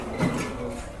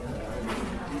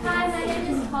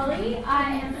Holly. I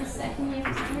am a second year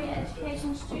primary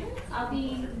education student. I'll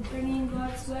be bringing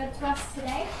God's word to us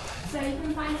today. So you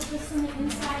can find it just on the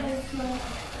inside of your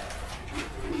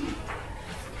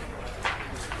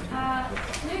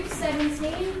Luke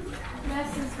 17,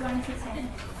 verses 1 to 10.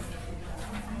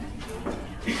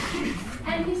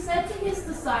 And he said to his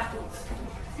disciples,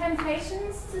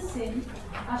 "Temptations to sin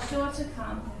are sure to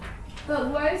come,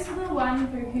 but woe to the one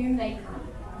through whom they come.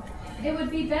 It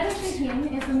would be better for him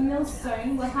if a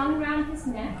millstone were hung round his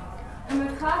neck and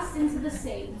were cast into the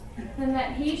sea, than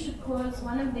that he should cause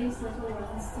one of these little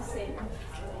ones to sin.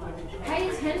 Pay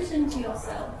attention to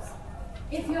yourselves.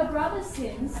 If your brother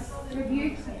sins,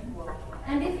 rebuke him,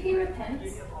 and if he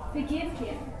repents, forgive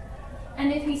him.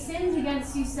 And if he sins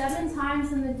against you 7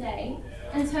 times in the day,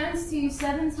 and turns to you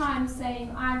 7 times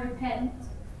saying, 'I repent,'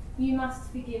 you must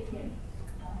forgive him."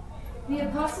 The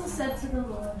apostle said to the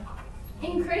Lord,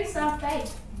 "Increase our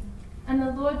faith." And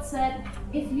the Lord said,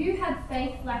 "If you had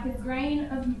faith like a grain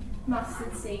of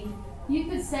mustard seed, you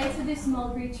could say to this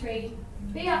mulberry tree,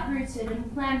 'Be uprooted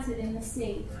and planted in the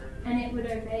sea,' and it would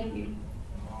obey you.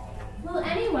 Will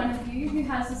any one of you who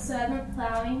has a servant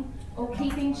ploughing or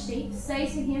keeping sheep say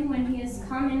to him when he has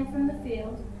come in from the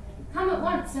field, 'Come at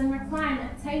once and recline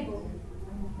at table'?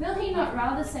 Will he not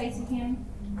rather say to him,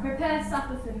 'Prepare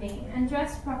supper for me and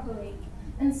dress properly,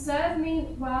 and serve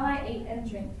me while I eat and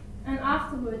drink, and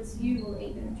afterwards you will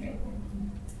eat and drink'?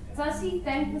 Does he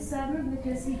thank the servant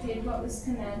because he did what was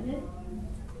commanded?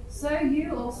 So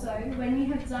you also, when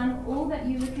you have done all that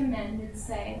you were commanded,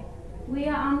 say, 'We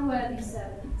are unworthy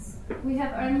servants. We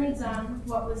have only done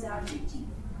what was our duty.'"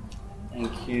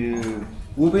 Thank you.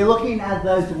 We'll be looking at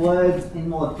those words in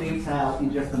more detail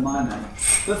in just a moment.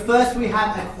 But first we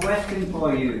have a question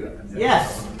for you.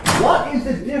 Yes, what is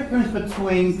the difference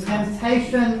between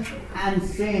temptation and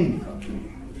sin?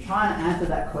 Try and answer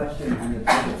that question and you'll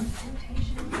get it.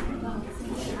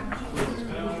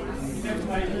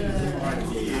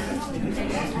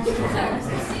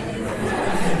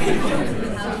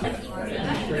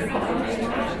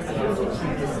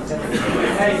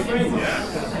 Hey, friends.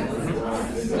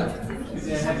 Good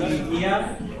to have you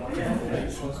here.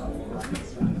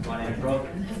 My name's Rob.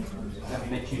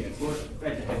 Haven't met you before.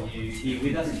 Great to have you here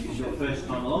with us. If it's your first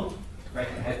time along, great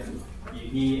to have you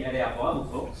here at our Bible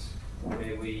talks,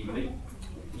 where we meet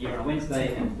here on a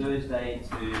Wednesday and Thursday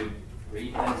to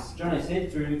read, as Johnny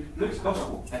said, through Luke's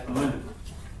Gospel at the moment.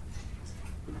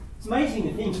 It's amazing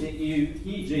the things that you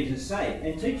hear Jesus say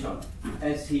and teach on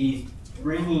as he's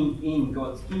bringing in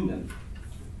God's kingdom.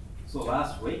 Saw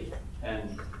last week,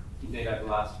 and indeed over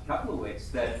the last couple of weeks,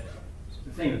 that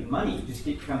the theme of money just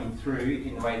keeps coming through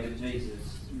in the way that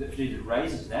Jesus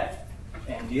raises that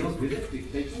and deals with it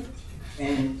with people.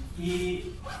 And here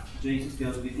Jesus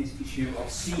deals with this issue of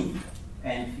sin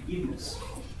and forgiveness.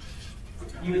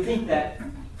 You would think that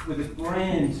with a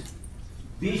grand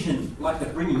vision like the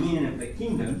bringing in of the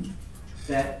kingdom,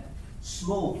 that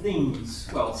small things,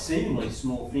 well, seemingly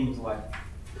small things like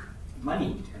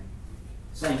money,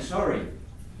 saying sorry,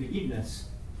 forgiveness,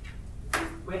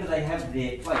 where do they have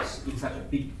their place in such a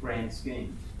big grand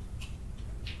scheme?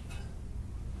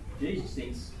 Jesus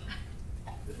thinks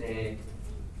that they're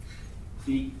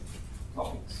big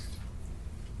topics,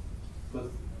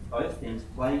 because both things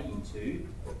play into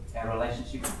our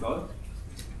relationship with God,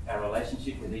 our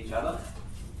relationship with each other.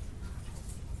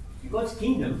 God's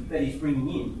kingdom that he's bringing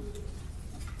in,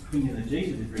 the kingdom that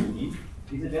Jesus is bringing in,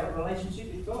 is about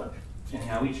relationship with God and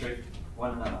how we treat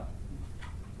one another.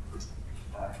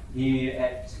 Here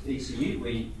at ECU,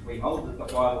 we hold that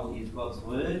the Bible is God's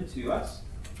word to us,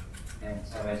 and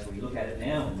so as we look at it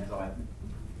now and as I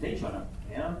teach on it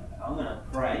now, I'm going to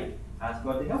pray, ask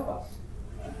God to help us.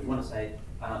 If you want to say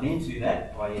amen to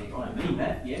that, I mean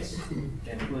that, yes,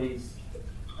 then please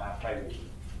pray with me.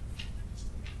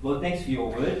 Lord, thanks for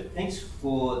your word. Thanks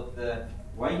for the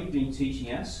way you've been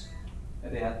teaching us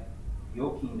about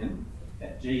your kingdom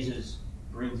that Jesus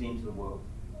brings into the world.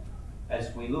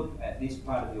 As we look at this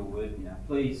part of your word now,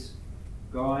 please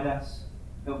guide us,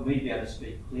 help me to be able to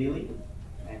speak clearly,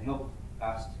 and help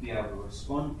us to be able to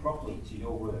respond properly to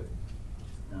your word.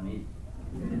 Amen.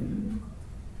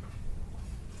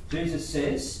 Jesus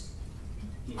says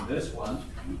in verse 1,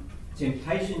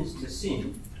 "Temptations to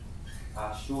sin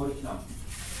are sure to come."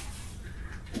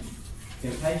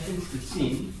 Temptations to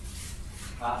sin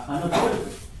are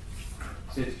unavoidable,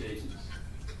 says Jesus.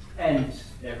 And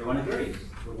everyone agrees.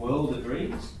 The world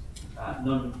agrees.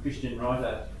 Non-Christian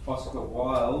writer Oscar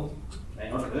Wilde, may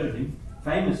not have heard of him,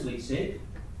 famously said,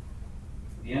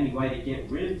 the only way to get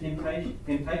rid of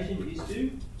temptation is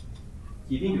to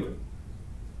give into it.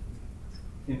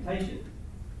 Temptation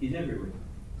is everywhere.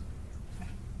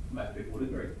 Most people would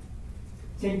agree.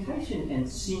 Temptation and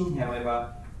sin,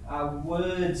 however, are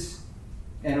words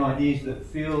and ideas that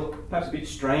feel perhaps a bit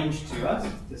strange to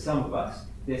us, to some of us.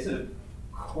 They're sort of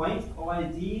quaint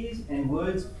ideas and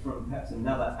words from perhaps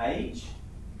another age,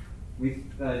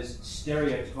 with those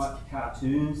stereotyped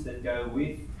cartoons that go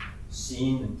with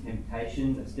sin and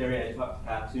temptation, the stereotyped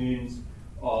cartoons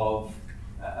of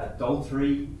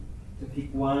adultery, to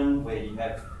pick one, where you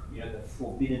have the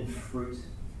forbidden fruit,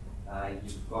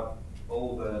 you've got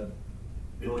all the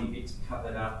naughty bits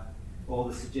covered up, all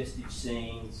the suggestive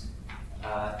scenes,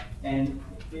 and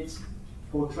it's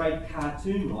portrayed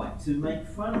cartoon-like to make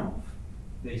fun of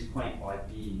these quaint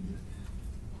ideas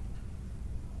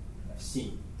of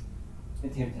sin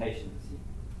and temptation of sin.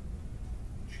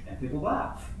 And people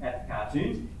laugh at the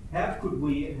cartoons. How could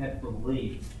we have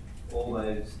believed all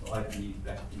those ideas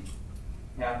back then?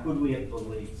 How could we have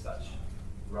believed such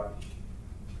rubbish?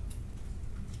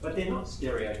 But they're not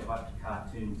stereotyped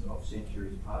cartoons of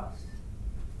centuries past.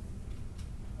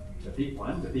 The big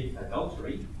one, the big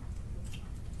adultery,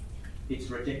 it's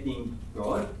rejecting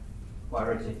God by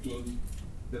rejecting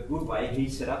the good way He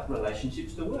set up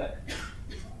relationships to work.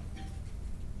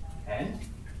 And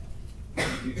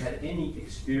if you've had any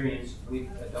experience with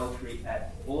adultery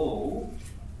at all,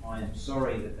 I am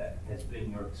sorry that has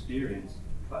been your experience,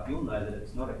 but you'll know that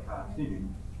it's not a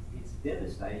cartoon. It's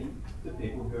devastating to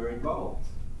people who are involved,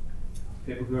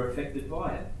 people who are affected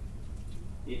by it.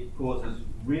 It causes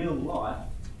real life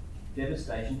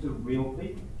devastation to real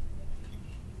people.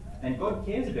 And God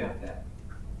cares about that.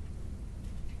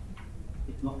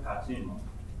 It's not cartoon-like.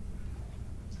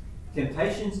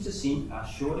 Temptations to sin are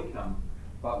sure to come,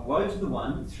 but woe to the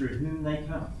one through whom they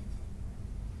come.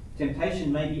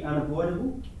 Temptation may be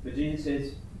unavoidable, but Jesus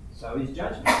says, so is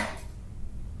judgment.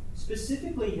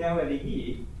 Specifically, however,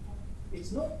 here,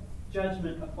 it's not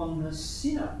judgment upon the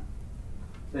sinner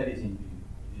that is in view,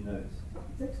 did you notice?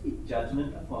 It's actually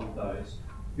judgment upon those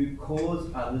who cause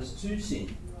others to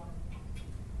sin.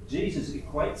 Jesus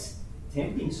equates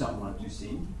tempting someone to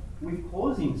sin with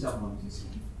causing someone to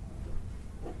sin.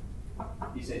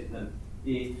 He said to them,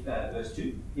 verse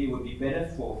 2, it would be better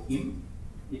for him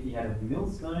if he had a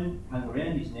millstone hung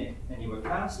around his neck and he were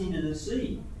cast into the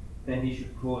sea than he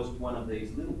should cause one of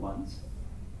these little ones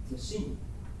to sin.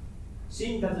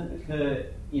 Sin doesn't occur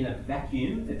in a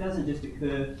vacuum. It doesn't just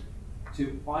occur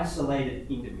to isolated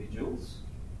individuals.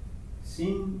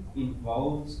 Sin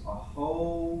involves a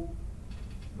whole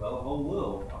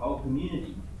world, a whole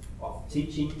community of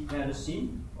teaching how to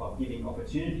sin, of giving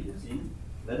opportunity to sin,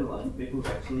 let alone people who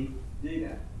actually do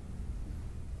that.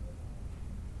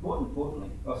 Importantly,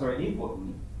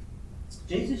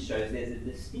 Jesus shows there's a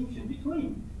distinction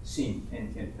between sin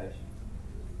and temptation.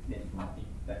 Now, you might think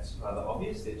that's rather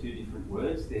obvious. They're two different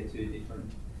words, they're two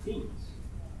different things.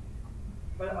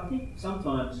 But I think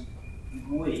sometimes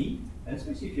we, and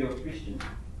especially if you're a Christian,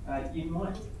 you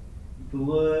might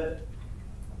blur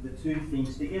the two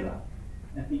things together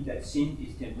and think that sin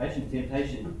is temptation,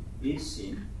 temptation is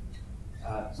sin.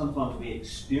 Sometimes we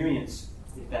experience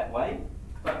it that way,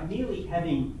 but merely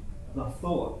having the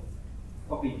thought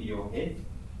pop into your head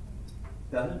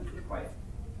doesn't equate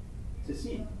to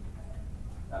sin.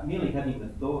 Merely having the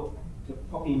thought to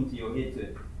pop into your head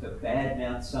to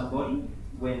badmouth somebody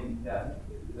when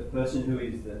the person who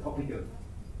is the topic of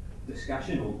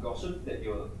discussion or gossip that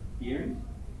you're hearing,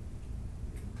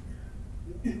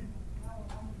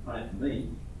 I know for me,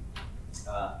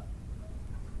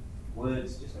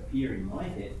 words just appear in my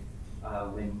head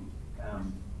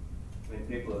when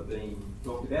people are being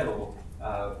talked about,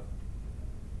 or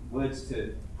words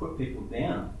to put people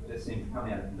down that seem to come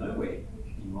out of nowhere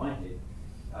in my head.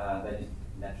 They just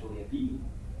naturally appear.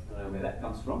 I don't know where that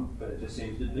comes from, but it just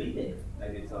seems to be there.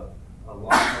 Maybe it's a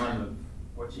lifetime of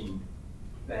watching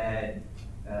bad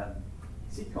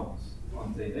sitcoms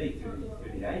on TV through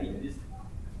the 80s.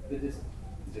 It's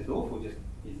just awful, just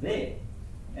is there.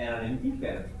 And I didn't think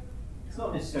about it. It's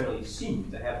not necessarily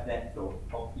sin to have that thought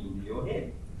pop into your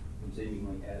head from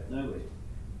seemingly out of nowhere.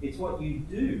 It's what you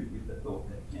do with the thought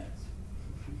that counts.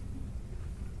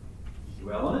 You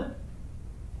dwell on it,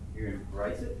 you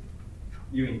embrace it,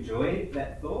 you enjoy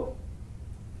that thought.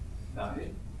 No,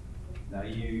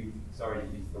 you, sorry to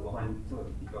use the line,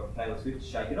 you've got Taylor Swift,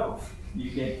 shake it off.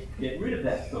 You get rid of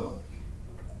that thought.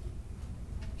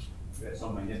 That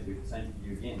song may never be the same for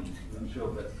you again, I'm not sure,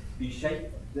 but you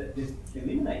just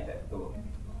eliminate that thought.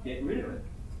 Get rid of it.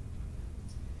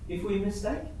 If we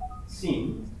mistake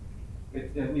sin,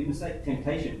 if we mistake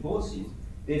temptation for sin,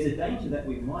 there's a danger that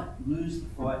we might lose the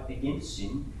fight against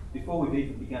sin before we've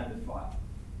even begun to fight.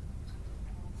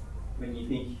 When you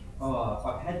think, oh,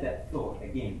 I've had that thought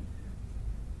again,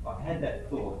 I've had that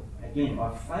thought again.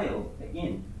 I've failed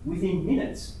again. Within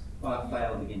minutes, I've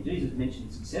failed again. Jesus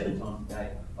mentions it 7 times a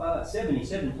day.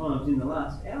 77 times in the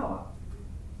last hour.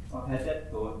 I've had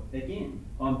that thought again.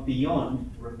 I'm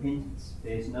beyond repentance.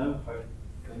 There's no hope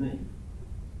for me.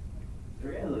 The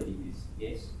reality is,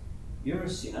 yes, you're a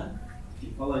sinner. If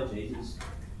you follow Jesus,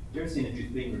 you're a sinner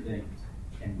who's been redeemed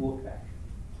and brought back.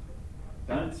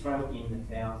 Don't throw in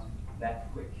the towel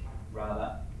that quick.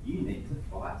 Rather, you need to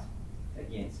fight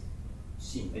against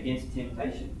sin, against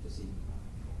temptation to sin.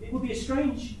 It would be a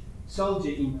strange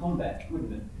soldier in combat,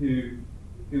 wouldn't it,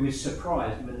 who is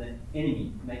surprised when the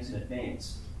enemy makes an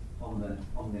advance on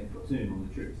their platoon or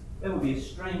the troops. That would be a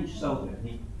strange soldier.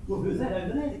 And well, who's that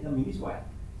over there? They're coming this way.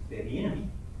 They're the enemy.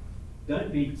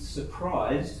 Don't be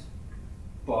surprised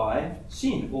by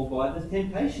sin or by the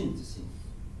temptation to sin.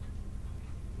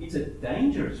 It's a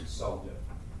dangerous soldier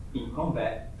in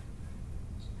combat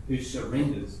who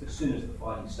surrenders as soon as the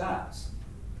fighting starts.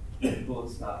 The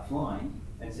bullets start flying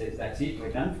and says, that's it,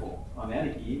 we're done for. I'm out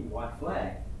of here, white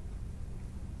flag.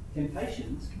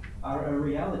 Temptations are a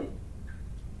reality.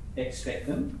 Expect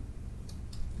them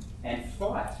and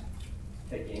fight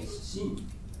against sin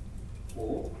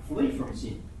or flee from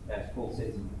sin, as Paul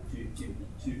says in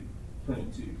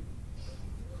 2:22.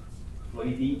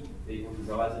 Flee the evil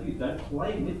desires of you. Don't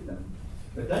play with them,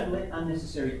 but don't let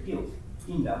unnecessary guilt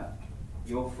hinder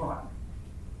your fight.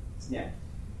 Now,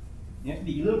 you have to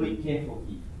be a little bit careful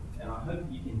here, and I hope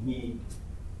you can hear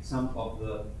some of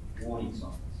the warning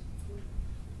signs.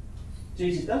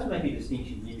 Jesus does make a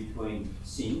distinction here between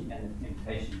sin and the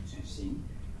temptation to sin,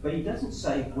 but he doesn't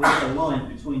say where the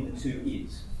line between the two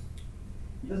is.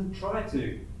 He doesn't try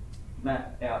to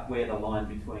map out where the line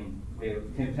between where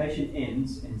temptation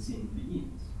ends and sin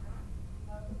begins.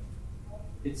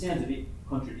 It sounds a bit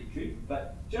contradictory,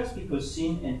 but just because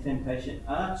sin and temptation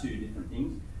are two different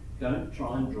things, don't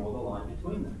try and draw the line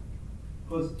between them.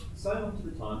 Because so much of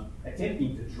the time,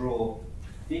 attempting to draw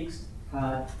fixed,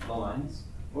 hard lines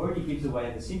already gives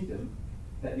away the symptom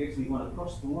that you actually want to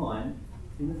cross the line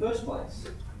in the first place.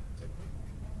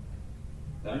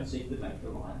 Don't seek to make the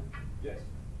line, just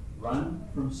run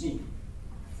from sin.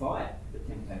 Fight the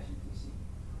temptation to sin.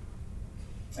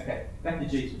 Okay, back to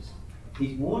Jesus.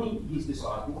 He's warning his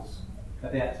disciples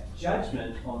about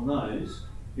judgment on those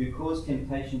who cause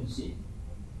temptation to sin.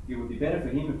 It would be better for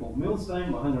him if a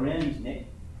millstone were hung around his neck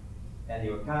and he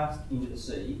were cast into the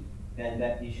sea than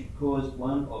that he should cause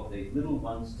one of these little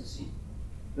ones to sin.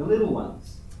 The little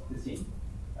ones to sin.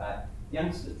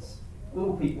 Youngsters,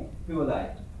 little people, who are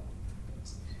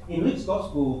they? In Luke's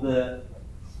Gospel, the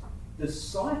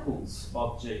disciples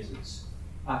of Jesus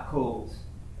are called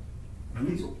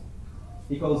little.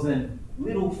 He calls them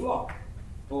little flock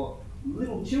or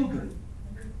little children,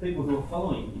 people who are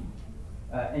following him.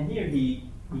 And here he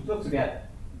talks about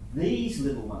these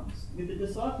little ones with the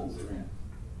disciples around.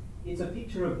 It's a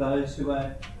picture of those who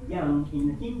are young in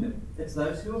the kingdom. It's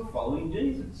those who are following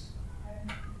Jesus.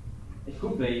 It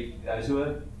could be those who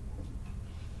are,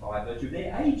 by virtue of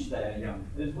their age, they are young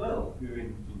as well, who are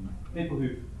in the kingdom. People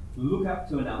who look up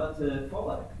to another to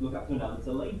follow, look up to another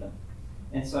to lead them.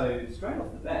 And so, straight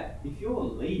off the bat, if you're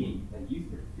leading a youth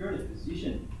group, if you're in a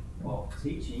position of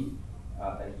teaching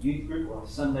a youth group or a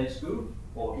Sunday school,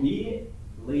 or here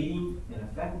leading in a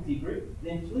faculty group,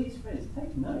 then please, friends,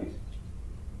 take note.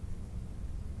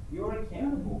 You're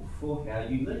accountable for how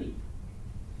you lead.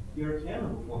 You're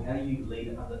accountable for how you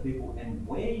lead other people and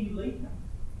where you lead them.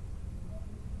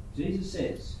 Jesus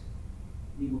says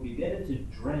it will be better to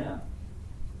drown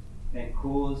than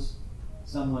cause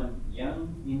someone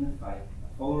young in the faith,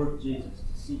 a follower of Jesus,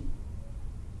 to sin.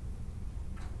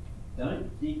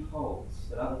 Don't dig holes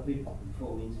that other people can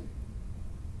fall into.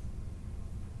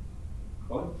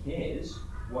 God cares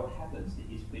what happens to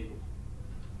his people.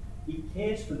 He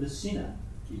cares for the sinner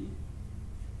here.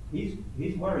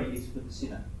 His worry is for the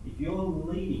sinner. If you're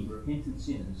leading repentant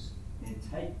sinners, then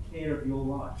take care of your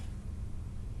life.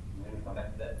 I'm going to come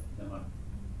back to that in a moment.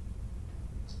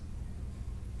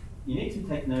 You need to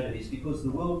take note of this because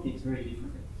the world thinks very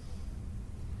differently.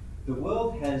 The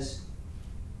world has,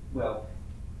 well,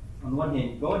 on the one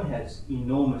hand, God has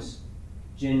enormous,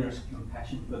 generous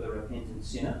compassion for the repentant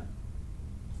sinner,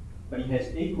 but he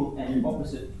has equal and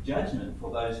opposite judgment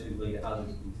for those who lead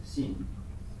others into sin.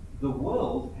 The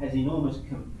world has enormous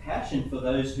compassion for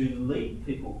those who lead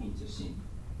people into sin.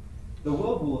 The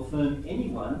world will affirm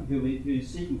anyone who is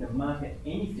seeking to market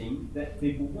anything that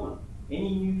people want,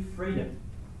 any new freedom.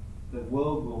 The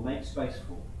world will make space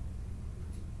for.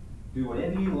 Do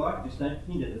whatever you like, just don't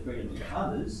hinder the freedom of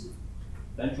others.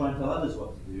 Don't try and tell others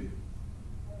what to do.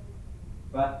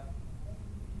 But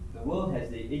the world has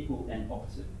the equal and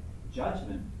opposite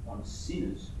judgment on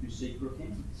sinners who seek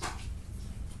repentance.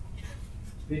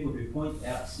 People who point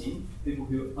out sin, people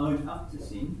who own up to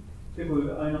sin, people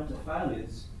who own up to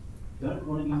failures, don't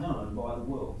want to be known by the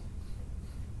world.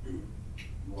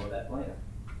 More of that later.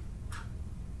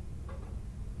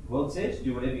 The world says,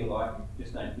 do whatever you like,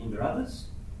 just don't hinder others.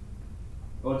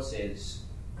 God says,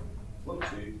 what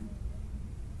to?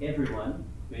 Everyone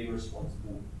be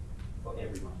responsible for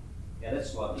everyone. Now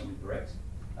that's slightly incorrect.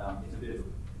 It's a bit of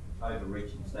an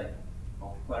overreaching statement.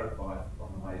 I'll clarify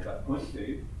on the way. But point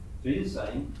 2, Jesus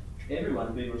saying,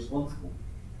 everyone be responsible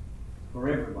for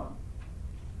everyone.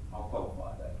 I'll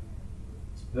qualify that.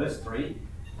 Verse 3,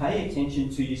 pay attention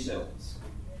to yourselves.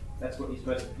 That's what you're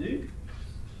supposed to do.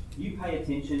 You pay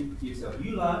attention to yourself.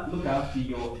 You look after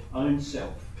your own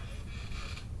self.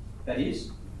 That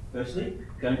is, firstly,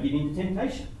 don't give in to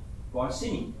temptation by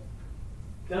sinning.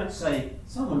 Don't say,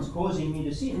 someone's causing me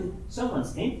to sin.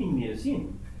 Someone's tempting me to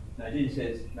sin. No, Jesus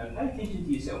says, no, pay attention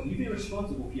to yourself. You be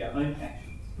responsible for your own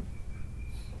actions.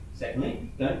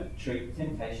 Secondly, don't treat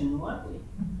temptation lightly.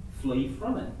 Flee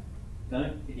from it.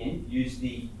 Don't, again, use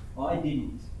the I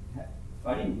didn't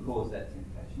cause that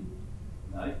temptation.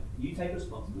 No, you take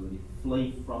responsibility.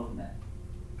 Flee from that.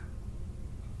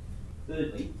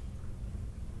 Thirdly,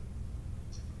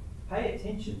 pay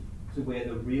attention to where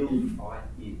the real fight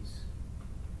is.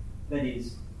 That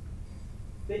is,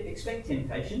 expect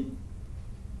temptation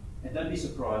and don't be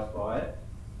surprised by it,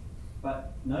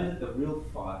 but know that the real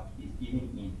fight is giving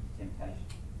in to temptation.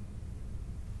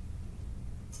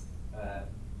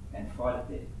 And fight it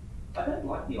there. I don't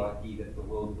like the idea that the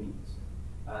world wins.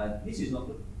 This is not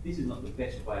the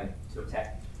best way to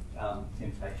attack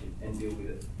temptation and deal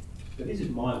with it. But this is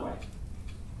my way,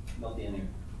 not the enemy.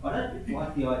 I don't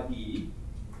like the idea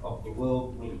of the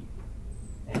world winning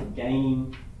and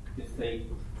gaining defeat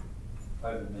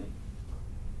over me.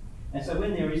 And so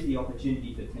when there is the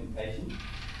opportunity for temptation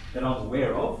that I'm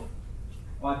aware of,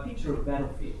 I picture a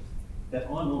battlefield that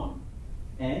I'm on,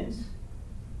 and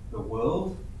the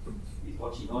world is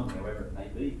watching on, however it may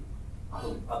be.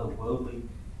 Otherworldly,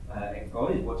 and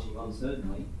God is watching on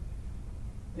certainly.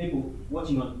 People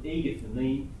watching on eager for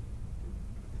me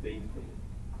to be defeated.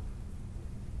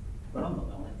 But I'm not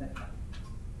going to let that happen.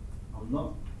 I'm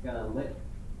not going to let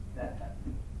that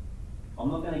happen. I'm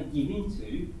not going to give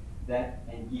into that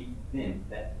and give them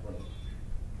that pleasure.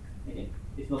 Again,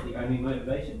 it's not the only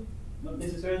motivation, not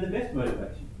necessarily the best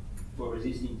motivation for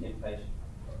resisting temptation.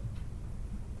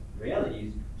 The reality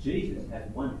is, Jesus has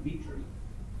won victory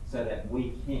so that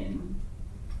we can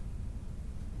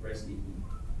rest in Him.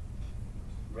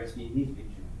 Rest in His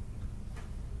victory.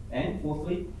 And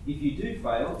fourthly, if you do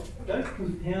fail, don't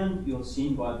compound your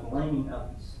sin by blaming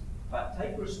others, but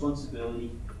take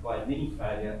responsibility by admitting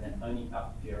failure and owning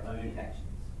up to your own actions.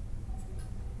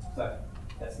 So,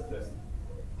 that's the first thing.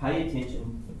 Pay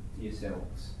attention to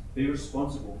yourselves. Be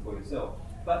responsible for yourself.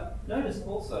 But notice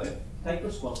also, take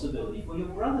responsibility for your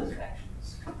brother's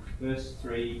actions. Verse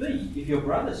 3b, if your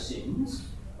brother sins,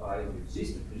 or your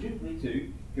sister presumably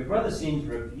too, if your brother sins,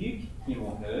 rebuke him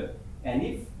or her, and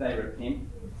if they repent,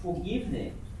 forgive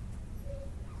them.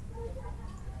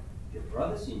 If your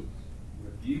brother sins,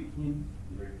 rebuke him,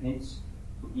 he repents,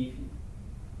 forgive him.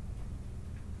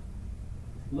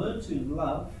 Learn to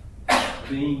love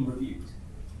being rebuked.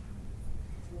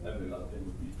 Nobody loves being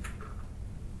rebuked.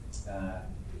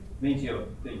 Means you're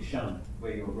being shown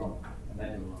where you're wrong, and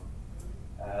they do wrong.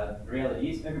 The reality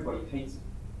is, everybody hates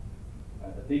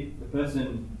it. The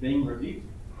person being rebuked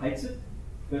hates it.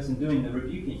 The person doing the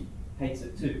rebuking hates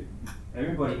it too.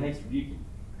 Everybody hates rebuking,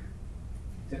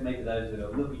 except maybe those that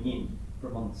are looking in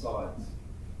from on the sides,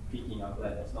 picking up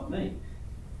that that's not me.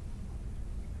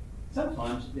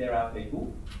 Sometimes there are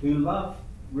people who love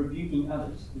rebuking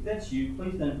others. If that's you,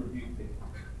 please don't rebuke people.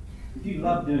 If you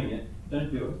love doing it, don't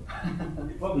do it.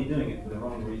 You're probably doing it for the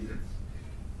wrong reasons.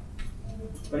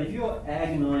 But if you're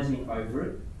agonising over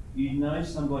it, you know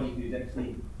somebody who's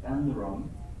actually done the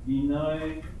wrong, you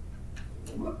know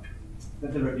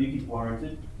that the rebuke is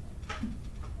warranted,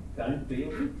 don't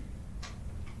feel it.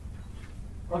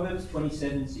 Proverbs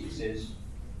 27:6 says,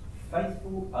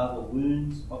 faithful are the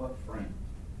wounds of a friend,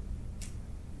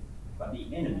 but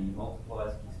the enemy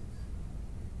multiplies kisses.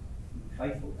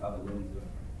 Faithful are the wounds of a friend.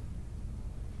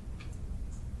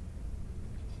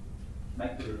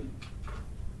 Make the rebuke.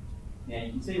 Now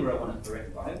you can see where I want to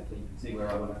correct, I hope you can see where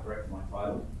I want to correct my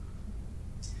title.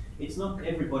 It's not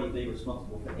everybody be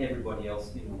responsible for everybody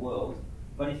else in the world,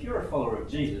 but if you're a follower of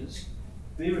Jesus,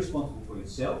 be responsible for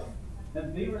yourself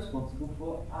and be responsible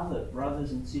for other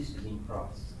brothers and sisters in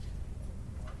Christ.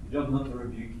 Your job's not to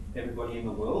rebuke everybody in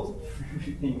the world for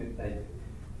everything that they do.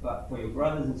 But for your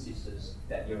brothers and sisters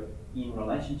that you're in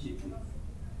relationship with,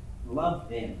 love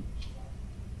them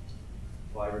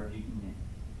by rebuking them.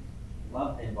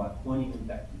 Love them by pointing them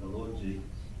back to the Lord Jesus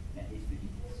and his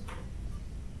forgiveness.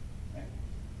 Okay.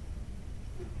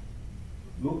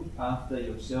 Look after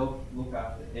yourself, look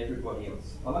after everybody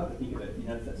else. I like to think of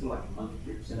it, that's like a monkey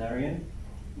group scenario.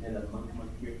 The monkey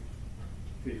group,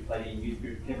 Chris played in youth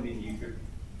group, Kevin in the youth group.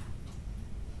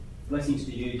 Blessings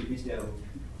to you, you missed out on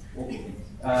awful things.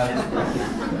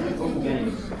 Awful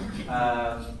games.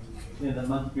 The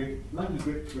monkey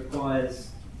grip requires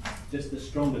just the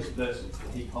strongest person to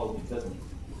keep hold of it, doesn't it?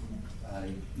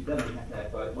 You don't have to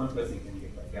have both. One person can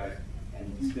get that go,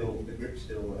 and still the grip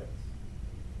still works.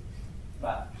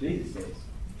 But Jesus says,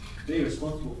 be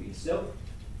responsible for yourself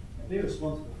and be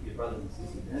responsible for your brothers and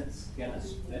sisters. And that's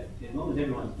as long as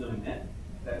everyone's doing that,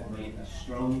 that will mean a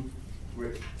strong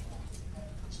grip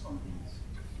on things.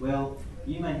 Well,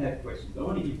 you may have questions. I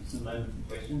want to give you some moments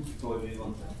for questions before we move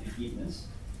on to forgiveness.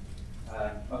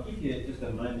 I'll give you just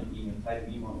a moment in your paper.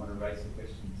 You might want to raise some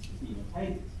questions in your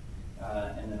papers,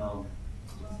 and then I'll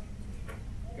just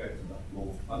go to the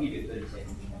floor. I'll give you 30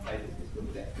 seconds in your papers just to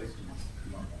look at questions.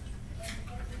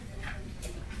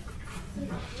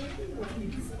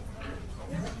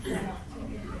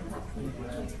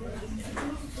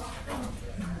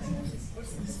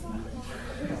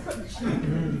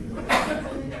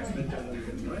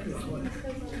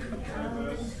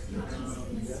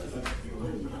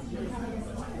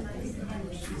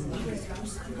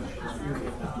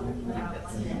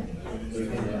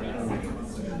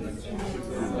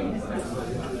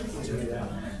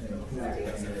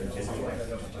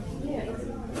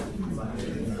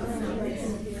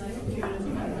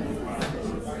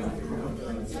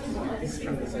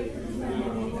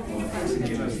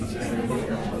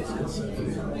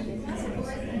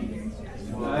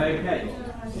 Okay.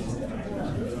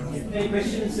 Any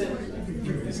questions that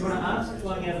you want to ask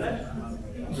flying out of that?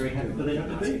 I'm very happy for them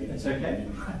to be. That's okay.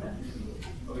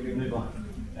 Or we can move on.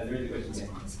 There is a question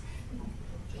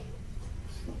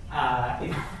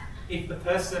there. If the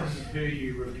person who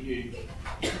you rebuke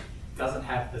doesn't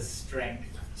have the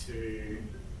strength to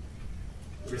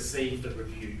receive the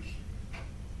rebuke,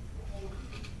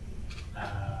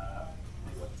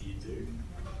 what do you do?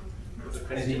 The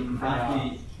question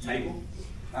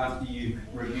after you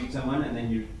rebuke someone and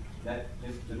then that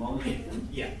just demolishes them?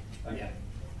 Yeah. Okay. Yeah.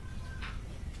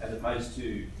 As opposed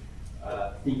to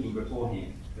thinking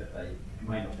beforehand that they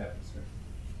may not have the strength.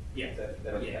 Yeah.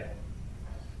 That okay.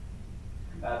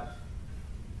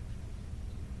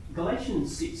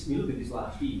 Galatians 6, we looked at this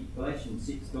last year. Galatians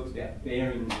 6 talks about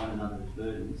bearing one another's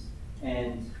burdens.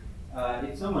 And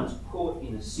if someone's caught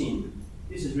in a sin,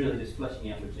 this is really just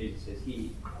fleshing out what Jesus says here.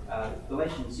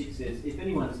 Galatians 6 says, if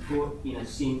anyone's caught in a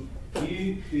sin,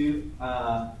 you who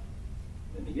are,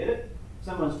 let me get it,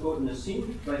 someone's caught in a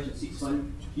sin, Galatians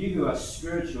 6:1, you who are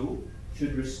spiritual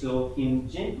should restore him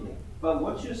gently. But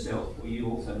watch yourself, or you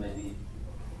also may be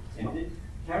tempted.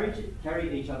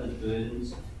 Carry each other's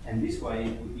burdens, and this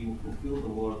way you will fulfill the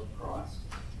law of Christ.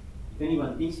 If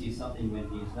anyone thinks he is something when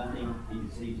he is nothing, he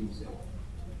deceives himself.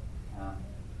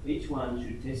 Each one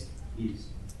should test his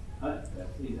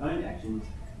own actions,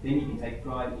 then he can take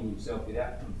pride in himself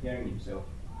without comparing himself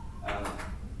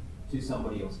to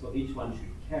somebody else. For each one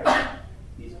should carry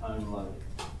his own load.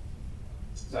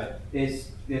 So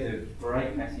there's a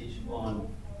great passage on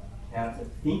how to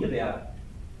think about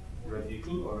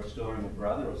rebuking or restoring a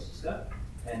brother or sister,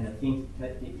 and the things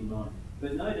that keep in mind.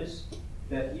 But notice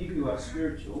that you who are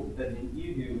spiritual, that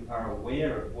you who are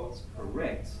aware of what's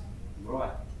correct,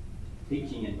 right,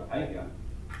 teaching and behaviour,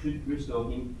 should restore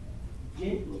him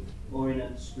gently, or in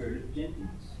a spirit of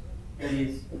gentleness. That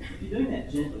is, if you're doing that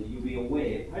gently, you'll be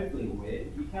aware, hopefully aware.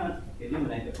 You can't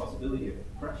eliminate the possibility of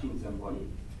crushing somebody,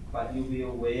 but you'll be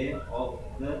aware of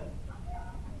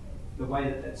the way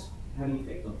that that's having an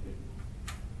effect on people,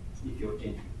 if you're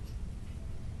gentle.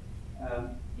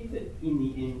 If in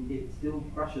the end it still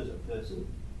crushes a person,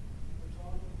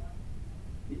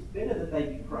 it's better that they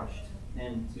be crushed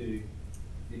than to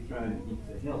be thrown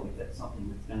into hell if that's something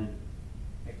that's going to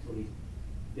actually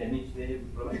damage their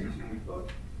relationship with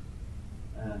God.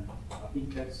 I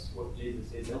think that's what Jesus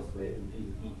says elsewhere in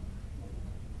him.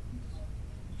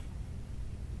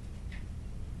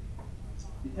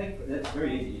 That's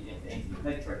very easy to answer. You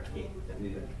take track to do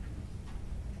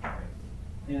that.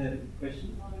 Any other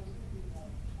questions?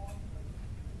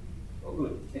 Oh,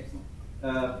 good.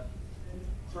 Excellent.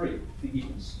 3,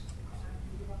 forgiveness.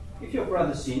 If your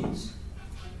brother sins,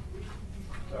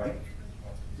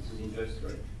 this is in verse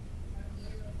 3.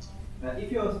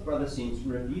 If your brother sins,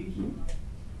 rebuke him,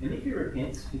 and if he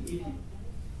repents, forgive him.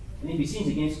 And if he sins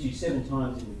against you 7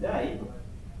 times in a day,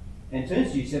 and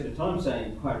turns to you 7 times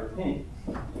saying, I repent,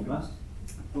 you must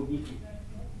forgive him.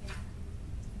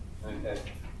 Okay.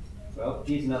 Well,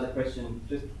 here's another question,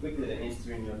 just quickly to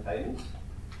answer in your tables.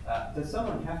 Does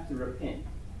someone have to repent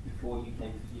before you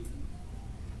can forgive them?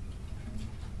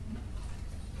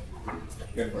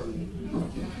 Go for it.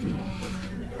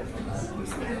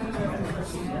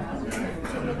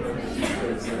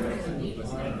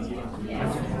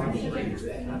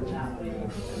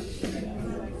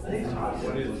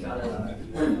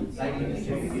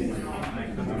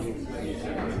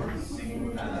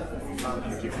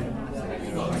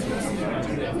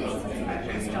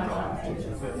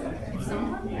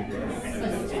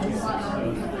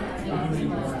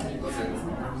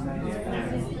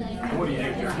 What do you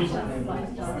think?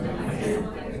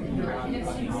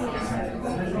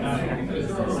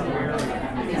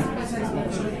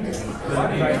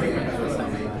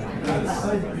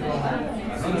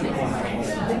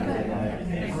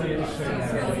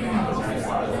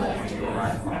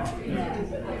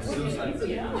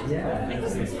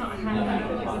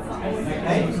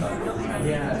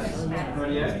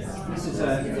 This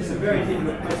is a very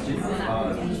difficult question.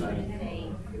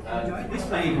 This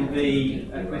may even be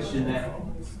a question that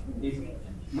is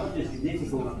not just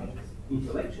difficult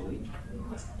intellectually,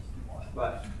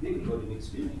 but difficult in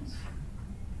experience.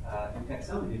 In fact,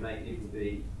 some of you may even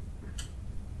be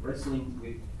wrestling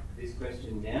with this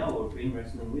question now or have been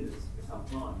wrestling with it for some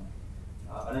time.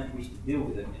 I don't wish to deal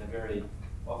with it in a very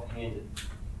offhanded,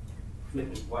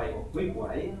 flippant way or quick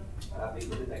way,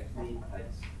 because it actually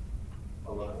takes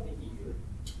a lot of thinking through.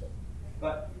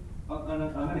 But I'm going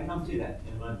to come to that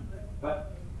in a moment.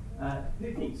 But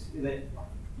who thinks that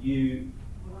you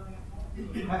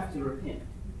have to repent?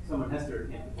 Someone has to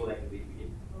repent before they can be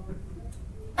forgiven.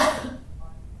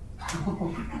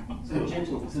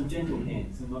 Some gentle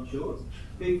hands, some not sure.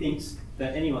 Who thinks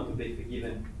that anyone can be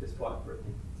forgiven despite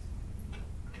repentance?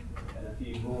 And a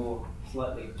few more,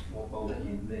 slightly more bolder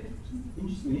hands there.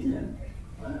 Interesting, isn't it?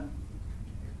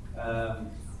 Wow.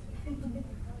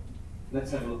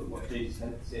 Let's have a look at what Jesus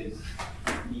says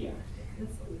here.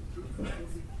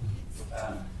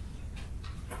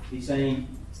 He's saying,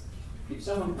 if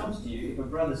someone comes to you, if a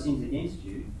brother sins against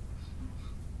you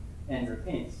and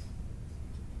repents,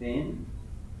 then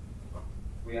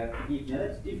we are forgiven. Now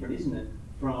that's different, isn't it,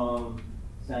 from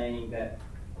saying that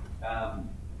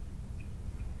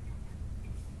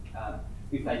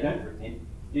if they don't repent,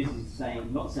 Jesus is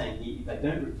saying, not saying here, if they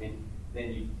don't repent,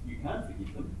 then you can't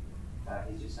forgive them.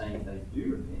 He's just saying if they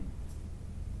do repent,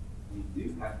 you do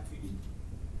have to forgive them.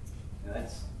 Now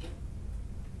that's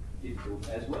difficult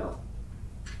as well.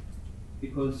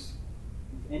 Because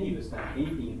if any of us know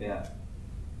anything about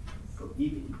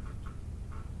forgiving,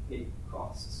 it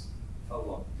costs a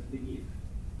lot to forgive.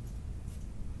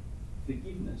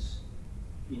 Forgiveness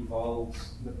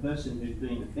involves the person who's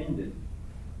been offended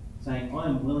saying, I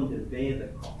am willing to bear the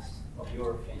cost of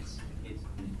your offence against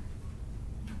me.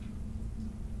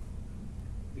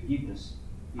 Forgiveness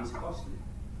is costly.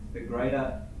 The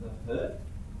greater the hurt,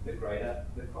 the greater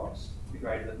the cost. The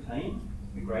greater the pain,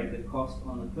 the greater the cost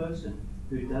on the person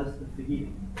who does the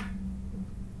forgiving.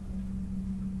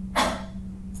 A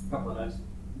couple of notes.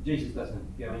 Jesus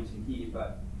doesn't go into here,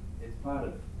 but it's part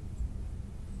of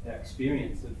our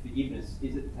experience of forgiveness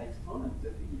is it takes time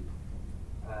to forgive.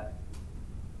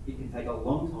 It can take a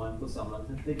long time for someone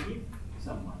to forgive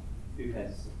someone who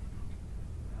has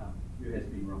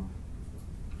been wrong.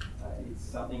 It's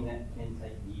something that can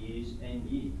take years and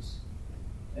years.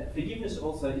 Forgiveness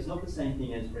also is not the same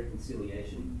thing as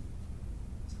reconciliation.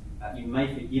 You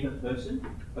may forgive a person,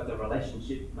 but the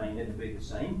relationship may never be the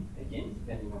same, again,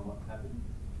 depending on what happened.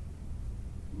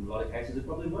 In a lot of cases, it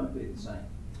probably won't be the same.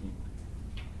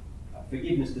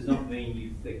 Forgiveness does not mean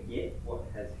you forget what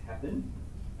has happened.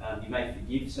 You may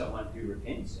forgive someone who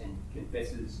repents and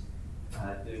confesses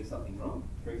doing something wrong.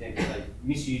 For example, they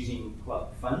misusing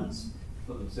club funds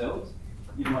for themselves.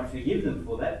 You might forgive them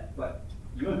for that, but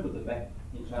you won't put them back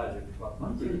in charge of the club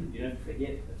funds. You don't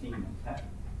forget the thing that happened.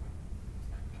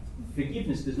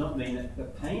 Forgiveness does not mean that the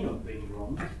pain of being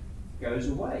wrong goes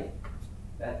away.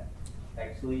 That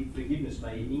actually, forgiveness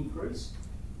may increase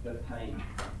the pain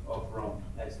of wrong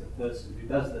as the person who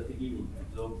does the forgiving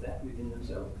absorbs that within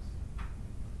themselves.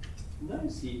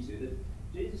 Notice here too that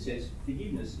Jesus says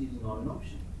forgiveness is not an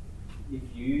option. If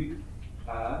you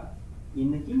are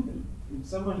in the kingdom, if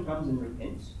someone comes and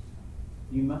repents,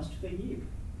 you must forgive.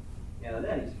 Now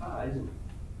that is hard, isn't it?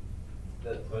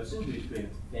 The person who's been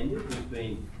offended, who's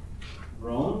been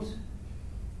wronged,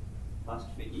 must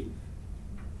forgive.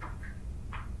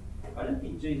 I don't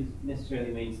think Jesus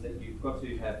necessarily means that you've got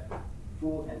to have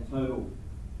full and total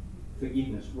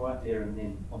forgiveness right there and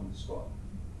then on the spot.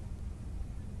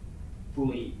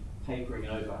 Fully papering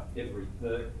over every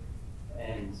hurt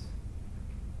and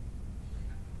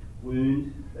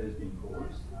wound that has been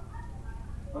caused.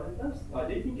 But I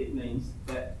do think it means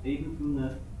that even from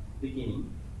the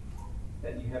beginning,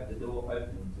 that you have the door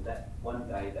open to that one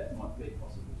day that might be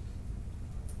possible.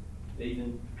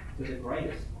 Even to the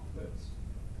greatest of hurts.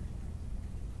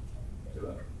 To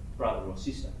a brother or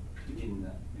sister within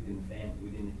the family,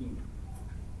 within the kingdom.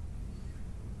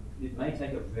 It may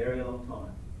take a very long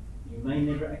time. You may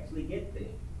never actually get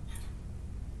there.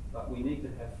 But we need to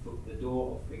have the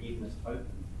door of forgiveness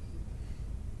open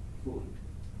fully.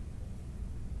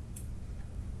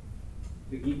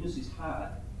 Forgiveness is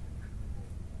hard.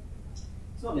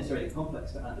 It's not necessarily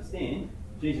complex to understand.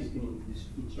 Jesus can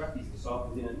instruct his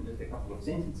disciples in it in just a couple of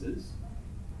sentences.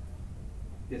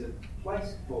 There's a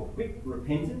place for quick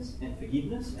repentance and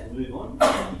forgiveness and move on.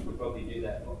 You could probably do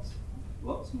that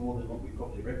lots more than what we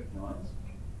probably recognise.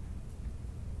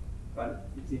 But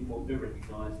it's important to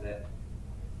recognise that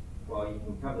while you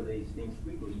can cover these things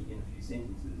quickly in a few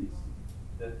sentences,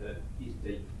 the hurt is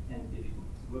deep and difficult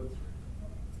to work through.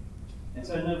 And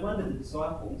so no wonder the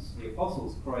disciples, the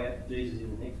apostles, cry out to Jesus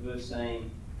in the next verse saying,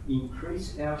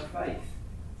 increase our faith.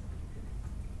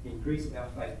 Increase our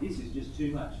faith. This is just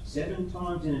too much. 7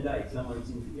 times in a day someone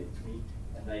sins against me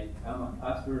and they come and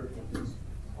ask for repentance.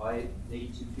 I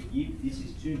need to forgive. This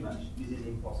is too much. This is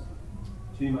impossible.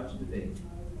 Too much to bear.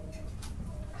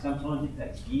 Sometimes it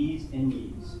takes years and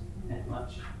years and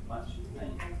much, much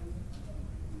pain.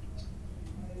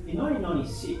 In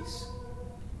 1996,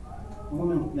 a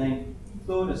woman named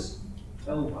Thordis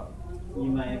Elva, you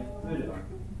may have heard of her,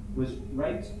 was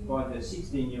raped by her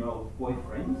 16-year-old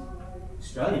boyfriend,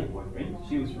 Australian boyfriend.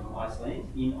 She was from Iceland,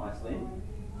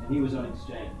 and he was on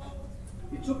exchange.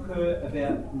 It took her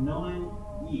about 9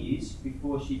 years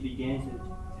before she began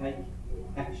to take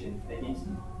action against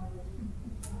him.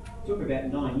 It took about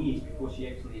 9 years before she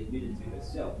actually admitted to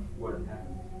herself what had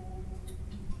happened.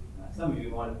 Some of you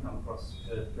might have come across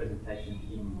her presentation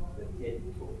in the TED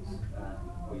Talks,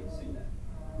 or you've seen that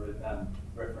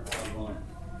reference online,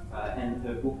 and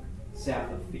her book,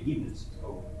 South of Forgiveness, it's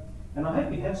called. And I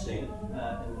hope you have seen it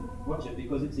and watch it,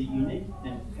 because it's a unique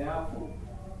and powerful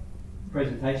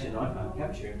presentation. I can't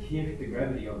capture it here, the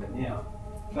gravity of it now.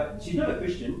 But she's not a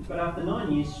Christian, but after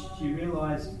 9 years she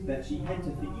realised that she had to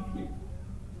forgive him,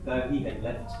 though he had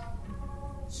left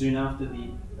soon after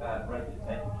the rape had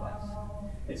taken place.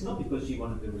 It's not because she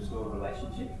wanted to restore a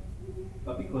relationship,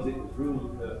 but because it was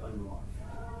ruining her own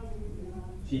life.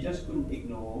 She just couldn't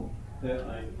ignore her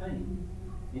own pain.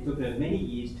 It took her many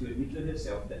years to admit to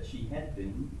herself that she had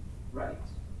been raped.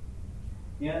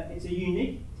 Now, it's a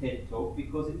unique TED Talk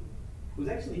because it was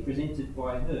actually presented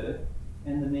by her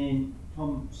and the man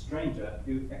Tom Stranger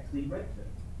who actually raped her.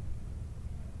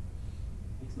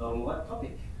 It's not a light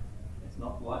topic. It's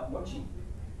not light watching.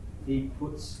 He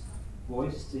puts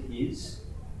voice to his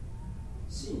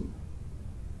sin.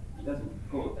 He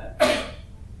doesn't call it that.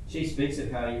 She speaks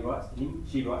of how he writes to him.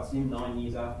 She writes to him 9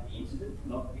 years after the incident,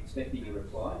 not expecting a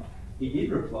reply. He did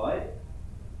reply,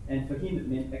 and for him it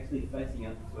meant actually facing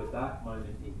up to a dark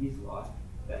moment in his life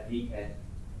that he had,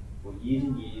 for years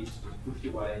and years, pushed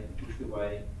away, pushed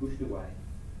away, pushed away.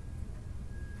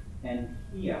 And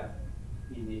here,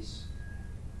 in this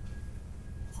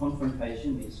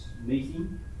confrontation, this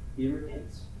meeting, he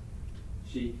repents.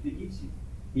 She forgives him.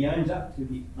 He owns up to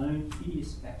his own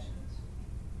hideous actions.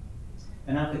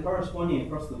 And after corresponding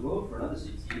across the world for another 6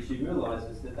 years, she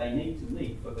realises that they need to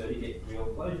meet for her to get real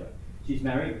closure. She's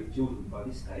married with children by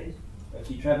this stage, but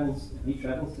he travels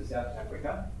to South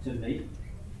Africa to meet,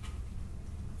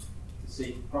 to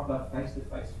seek proper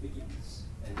face-to-face forgiveness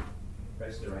and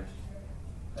restoration.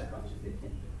 That much of their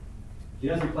tension. She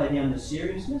doesn't play down the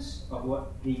seriousness of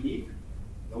what he did,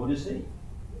 nor does he.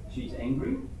 She's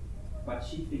angry, but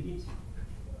she forgives him.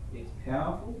 It's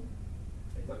powerful.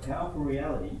 It's a powerful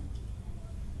reality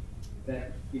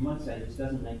that you might say just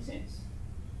doesn't make sense.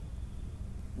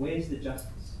 Where's the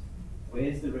justice?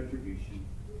 Where's the retribution?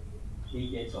 He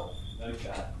gets off. No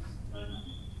charges. No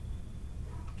nothing.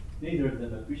 Neither of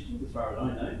them are Christians, as far as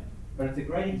I know, but it's a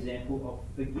great example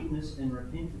of forgiveness and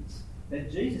repentance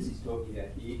that Jesus is talking about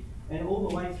here, and all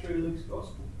the way through Luke's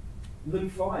Gospel.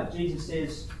 Luke 5, Jesus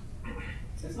says,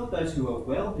 it's not those who are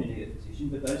well who need a physician,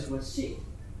 but those who are sick.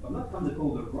 I've not come to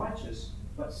call the righteous,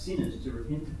 but sinners to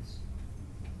repentance.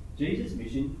 Jesus'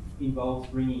 mission involves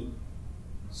bringing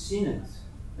sinners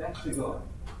back to God.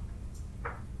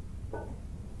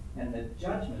 And the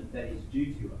judgment that is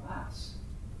due to us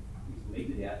is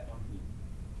meted out on him.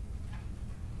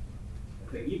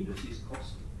 The forgiveness is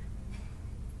costly.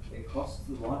 It costs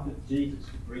the life of Jesus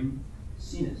to bring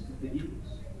sinners to forgiveness.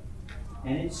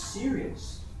 And it's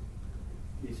serious,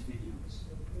 this forgiveness.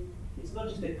 It's not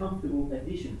just a comfortable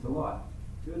addition to life.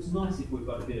 So it's nice if we've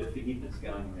got a bit of forgiveness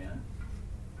going around.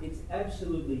 It's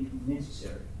absolutely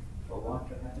necessary for life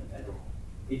to happen at all.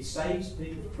 It saves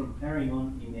people from carrying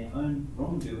on in their own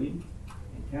wrongdoing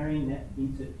and carrying that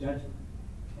into judgment.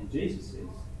 And Jesus says,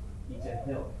 into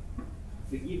hell.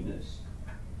 Forgiveness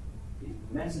is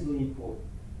massively important.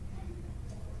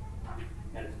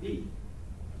 And it's big.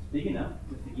 It's big enough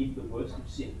to forgive the worst of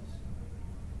sinners.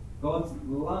 God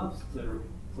loves to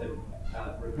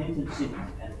repentant sinners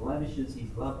and lavishes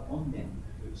his love on them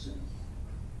who sin.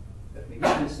 The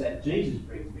forgiveness that Jesus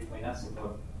brings between us and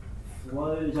God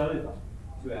flows over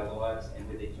to our lives and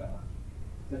with each other.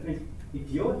 So friends, if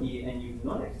you're here and you've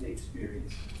not actually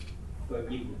experienced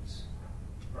forgiveness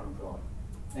from God,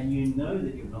 and you know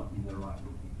that you're not in the right with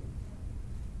him,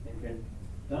 then friend,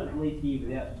 don't leave here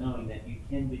without knowing that you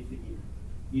can be forgiven.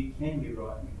 You can be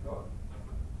right with God.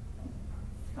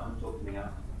 Come and talk to me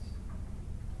afterwards.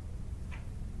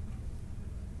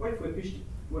 What if we're Christians?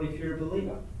 What if you're a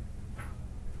believer?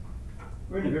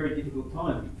 We're in a very difficult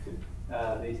time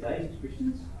these days as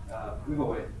Christians. We've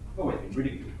always been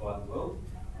ridiculed by the world,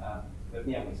 but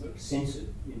now we're sort of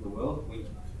censored in the world. We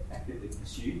actively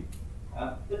pursue.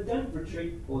 But don't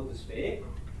retreat or despair,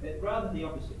 but rather the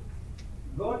opposite.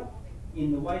 God,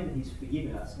 in the way that he's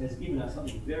forgiven us, has given us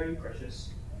something very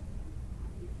precious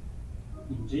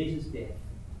in Jesus' death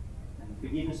and the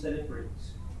forgiveness that it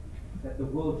brings, that the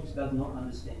world just does not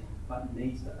understand, but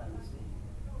needs to understand.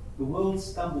 The world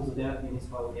stumbles about in this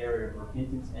whole area of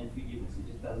repentance and forgiveness. It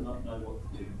just does not know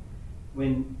what to do.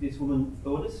 When this woman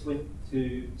Thordis went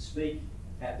to speak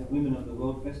at the Women of the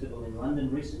World Festival in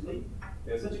London recently,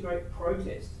 there was such a great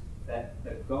protest that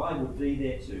the guy would be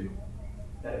there too,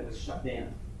 that it was shut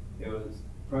down. There was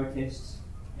protests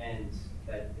and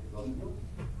that it wasn't held.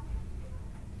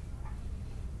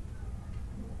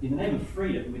 In the name of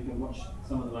freedom, we can watch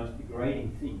some of the most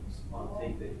degrading things on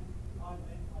TV,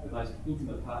 the most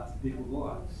intimate parts of people's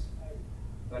lives,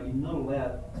 but you're not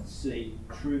allowed to see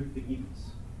true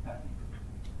forgiveness happening.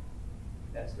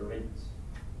 That's horrendous.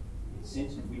 It's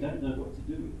censored. We don't know what to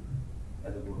do with it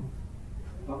as a world,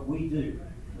 but we do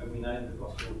when we know the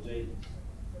gospel of Jesus.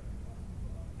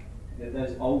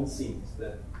 Those old sins,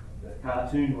 the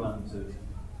cartoon ones of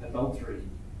adultery,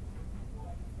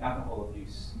 alcohol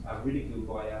abuse, are ridiculed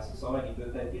by our society,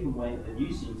 but they've given way to the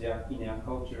new sins in our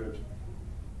culture of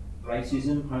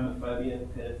racism, homophobia,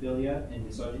 pedophilia, and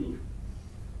misogyny.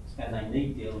 And they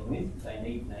need dealing with, they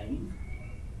need naming.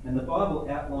 And the Bible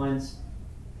outlines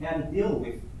how to deal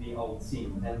with the old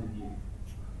sin and the new.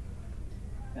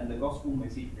 And the gospel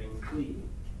message rings clear.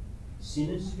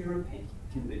 Sinners who repent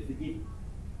can be forgiven.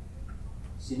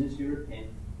 Sinners who repent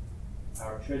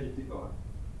are a treasure to God.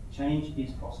 Change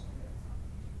is possible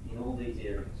in all these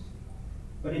areas.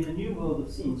 But in the new world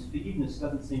of sins, forgiveness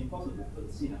doesn't seem possible for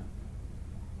the sinner.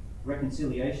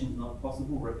 Reconciliation is not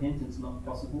possible, repentance not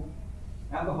possible.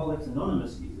 Alcoholics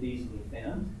Anonymous is easily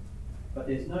found, but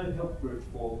there's no help group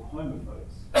for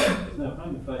homophobes. There's no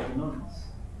Homophobes Anonymous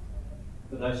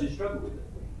for those who struggle with it.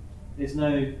 There's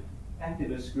no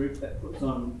activist group that puts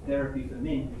on therapy for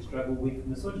men who struggle with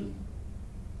misogyny.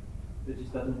 That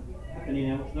just doesn't happen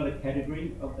in our, it's not a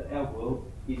category of our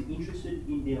world is interested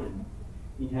in dealing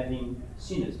in having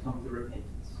sinners come to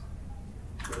repentance,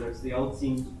 whether it's the old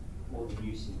sins or the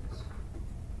new sins.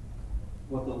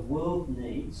 What the world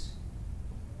needs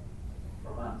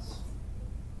from us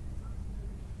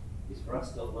is for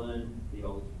us to learn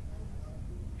theology.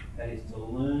 That is to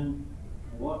learn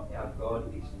what our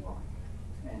God is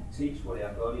like and teach what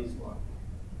our God is like.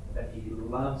 That he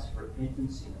loves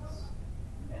repentant sinners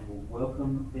and will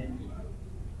welcome them in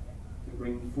to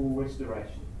bring full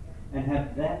restoration and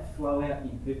have that flow out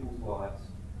in people's lives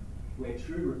where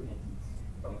true repentance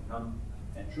can come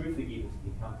and true forgiveness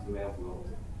can come to our world.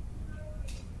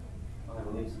 I'm going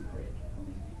to leave some prayer on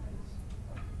these things.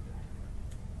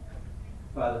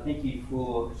 Father, thank you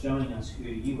for showing us who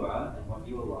you are and what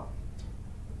you are like.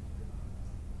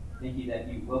 Thank you that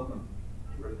you welcome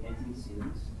repentant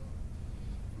sinners.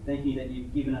 Thank you that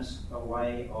you've given us a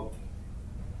way of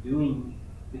doing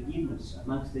forgiveness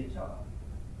amongst each other.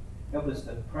 Help us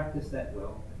to practice that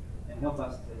well and help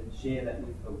us to share that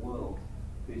with the world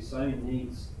who so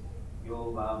needs your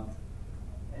love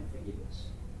and forgiveness.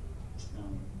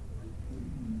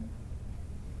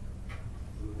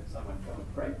 We'll have someone come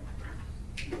and pray.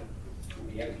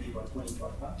 We'll be out here by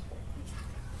 25 past.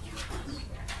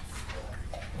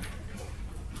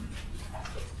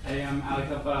 Hey, I'm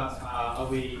Alex Alpha.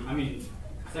 I'm in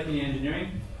second year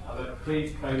engineering, but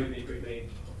please pray with me quickly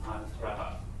just to wrap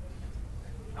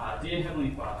up. Dear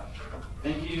Heavenly Father,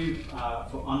 thank you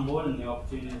for On Board and the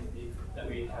opportunities that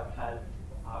we have had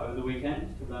over the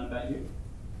weekend to learn about you.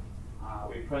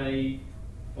 We pray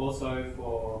also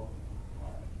for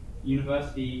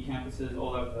university campuses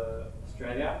all over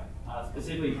Australia,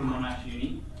 specifically for Monash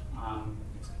Uni.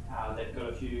 They've got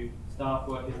a few staff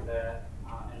workers there,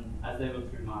 and as they look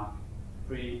through Mark,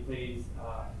 please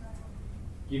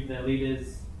give their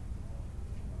leaders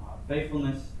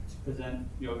faithfulness to present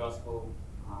your gospel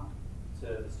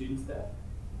to the students there.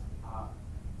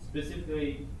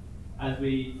 Specifically, as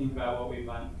we think about what we've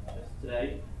learned just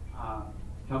today,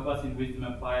 help us in wisdom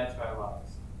apply it to our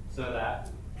lives, so that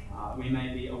we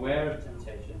may be aware of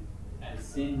temptation and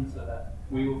sin, so that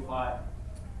we will fight.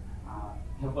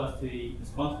 Help us to be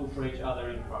responsible for each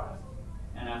other in Christ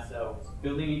and ourselves,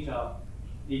 building each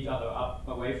other up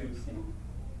away from sin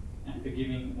and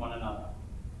forgiving one another.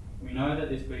 We know that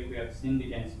this week we have sinned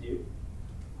against you,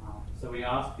 so we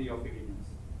ask for your forgiveness,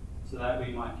 so that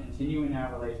we might continue in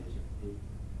our relationship with you,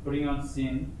 putting on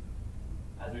sin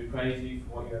as we praise you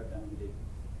for what you have done indeed.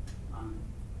 Amen.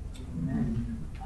 Amen.